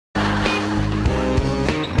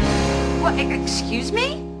What, excuse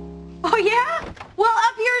me? Oh, yeah? Well,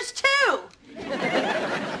 up yours, too.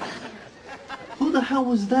 Who the hell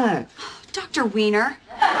was that? Dr. Wiener.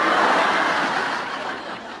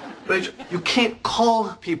 Rachel, you can't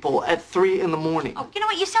call people at 3 in the morning. Oh, you know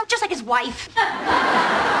what? You sound just like his wife.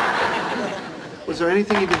 Was there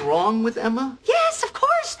anything even wrong with Emma? Yes, of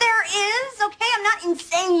course there is. Okay, I'm not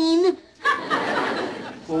insane.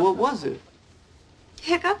 Well, what was it?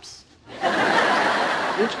 Hiccups?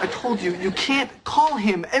 Rich, I told you, you can't call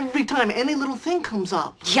him every time any little thing comes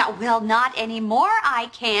up. Yeah, well, not anymore. I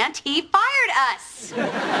can't. He fired us. What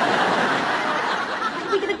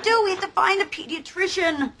are we gonna do? We have to find a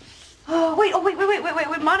pediatrician. Oh, wait.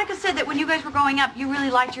 Monica said that when you guys were growing up, you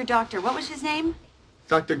really liked your doctor. What was his name?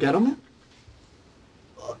 Dr. Gettleman?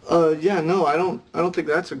 Yeah, no, I don't think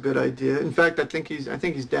that's a good idea. In fact, I think he's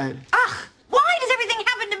dead. Ugh, why does everything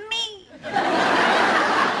happen to me?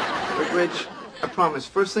 Look, Rich, I promise,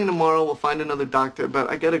 first thing tomorrow we'll find another doctor, but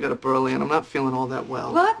I gotta get up early and I'm not feeling all that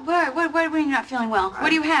well. What are you not feeling well? What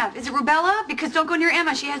do you have? Is it rubella? Because don't go near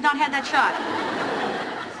Emma. She has not had that shot.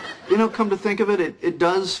 You know, come to think of it, it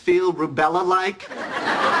does feel rubella-like.